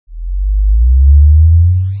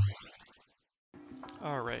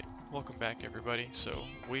Alright, welcome back everybody. So,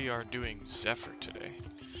 we are doing Zephyr today.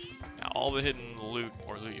 Now, all the hidden loot,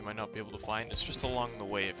 or loot you might not be able to find, is just along the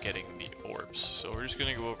way of getting the orbs. So we're just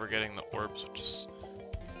going to go over getting the orbs, which is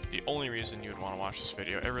the only reason you would want to watch this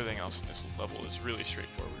video. Everything else in this level is really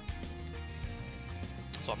straightforward.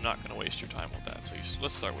 So I'm not going to waste your time with that. So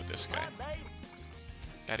let's start with this guy.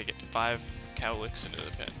 Gotta get 5 cowlicks into the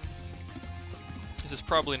pen. This is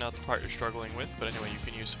probably not the part you're struggling with, but anyway, you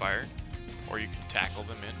can use fire. Or you can tackle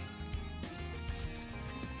them in.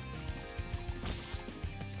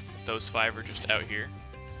 Those 5 are just out here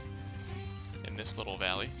in this little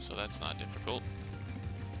valley, so that's not difficult.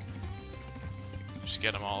 Just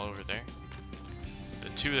get them all over there. The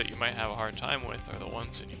 2 that you might have a hard time with are the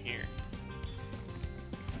ones in here.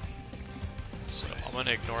 So I'm going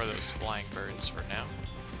to ignore those flying birds for now.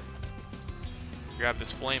 Grab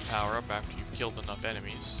this flame power up after you've killed enough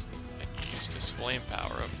enemies, and you use this flame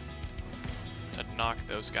power up to knock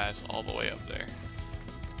those guys all the way up there.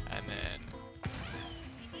 And then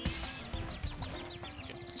you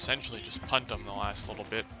can essentially just punt them the last little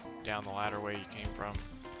bit down the ladder way you came from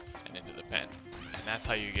and into the pen. And that's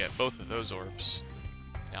how you get both of those orbs.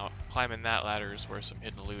 Now, climbing that ladder is where some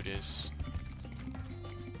hidden loot is.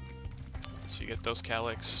 So you get those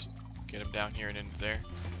cowlicks, get them down here and into there.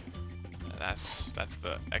 And that's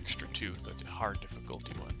the extra 2, the hard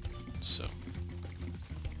difficulty one. So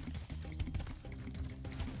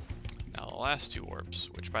now the last 2 orbs,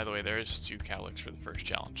 which by the way there is 2 cowlicks for the first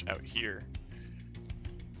challenge out here.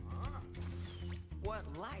 What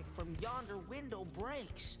light from yonder window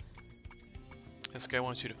breaks? This guy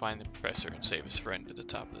wants you to find the professor and save his friend at the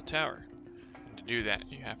top of the tower. And to do that,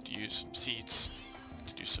 you have to use some seeds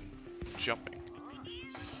to do some jumping.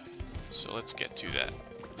 So let's get to that.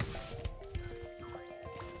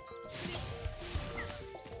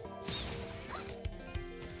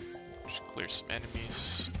 Just clear some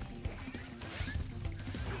enemies.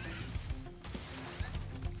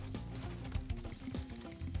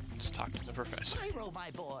 Let's talk to the professor. Spyro,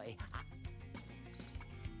 my boy.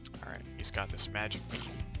 Alright, he's got this magic beam.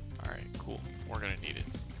 Alright, cool. We're gonna need it.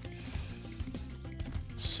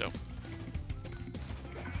 So,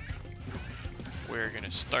 we're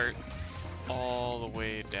gonna start all the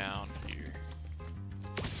way down here.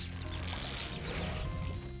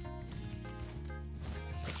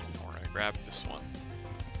 And we're gonna grab this one.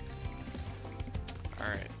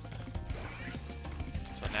 Alright.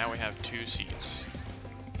 So now we have 2 seats.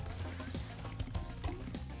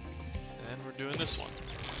 And then we're doing this one.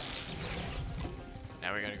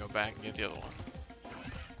 Now we gotta go back and get the other one.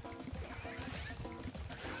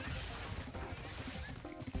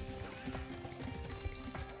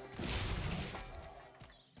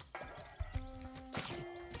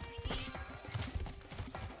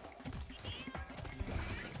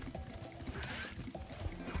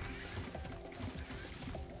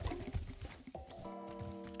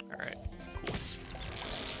 Alright, cool.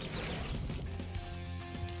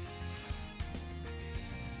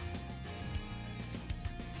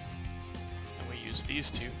 And we use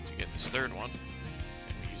these 2 to get this 3rd one.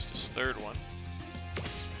 And we use this 3rd one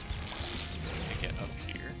to get up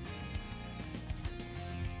here.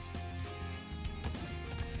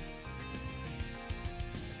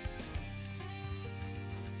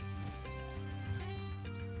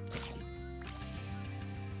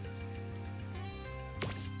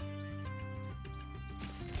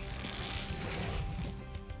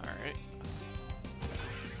 Alright.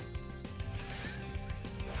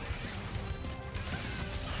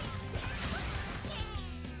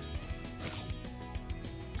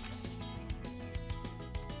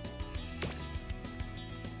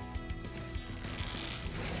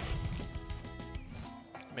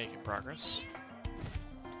 Making progress.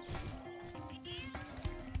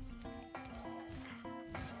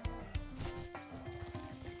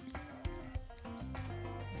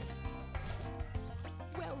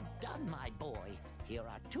 Well done, my boy. Here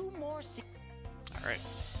are 2 more seats. Alright,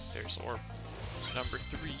 there's orb number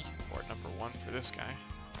 3, or number 1 for this guy.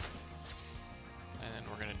 And then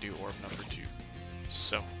we're gonna do orb number 2.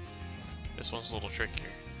 So, this one's a little trickier.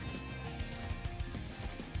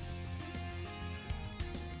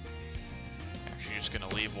 Actually, just gonna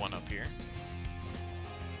leave one up here.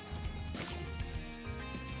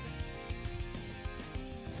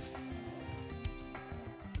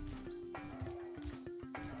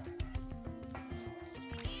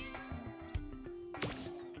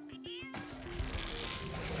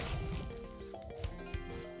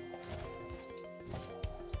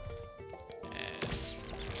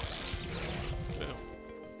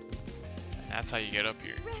 That's how you get up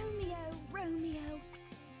here. Romeo, Romeo.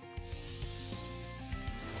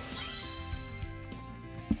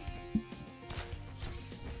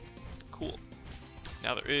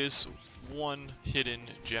 Now there is one hidden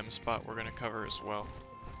gem spot we're going to cover as well.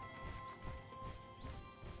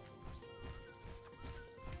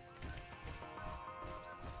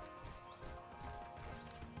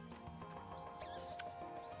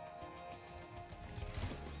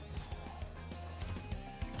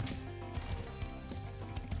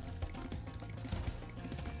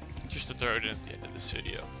 Just to throw it in at the end of this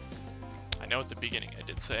video. I know at the beginning I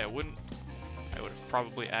did say I wouldn't. I would have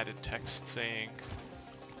probably added text saying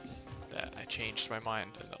that I changed my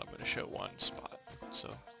mind and that I'm going to show one spot. So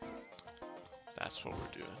that's what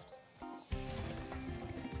we're doing.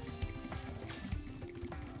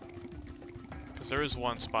 Because there is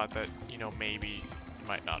one spot that, you know, maybe you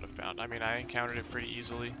might not have found. I mean, I encountered it pretty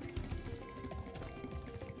easily.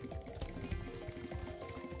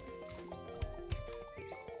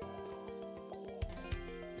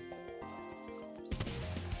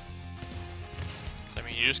 I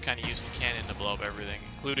mean, you just kind of use the cannon to blow up everything,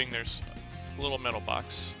 including there's a little metal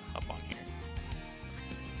box up on here.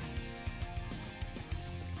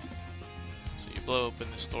 So you blow open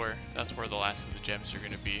this door, that's where the last of the gems are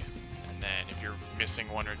going to be. And then if you're missing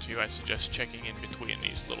one or two, I suggest checking in between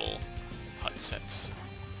these little hut sets.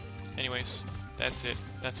 Anyways, that's it.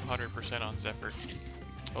 That's 100% on Zephyr.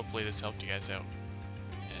 Hopefully this helped you guys out.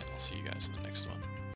 And I'll see you guys in the next one.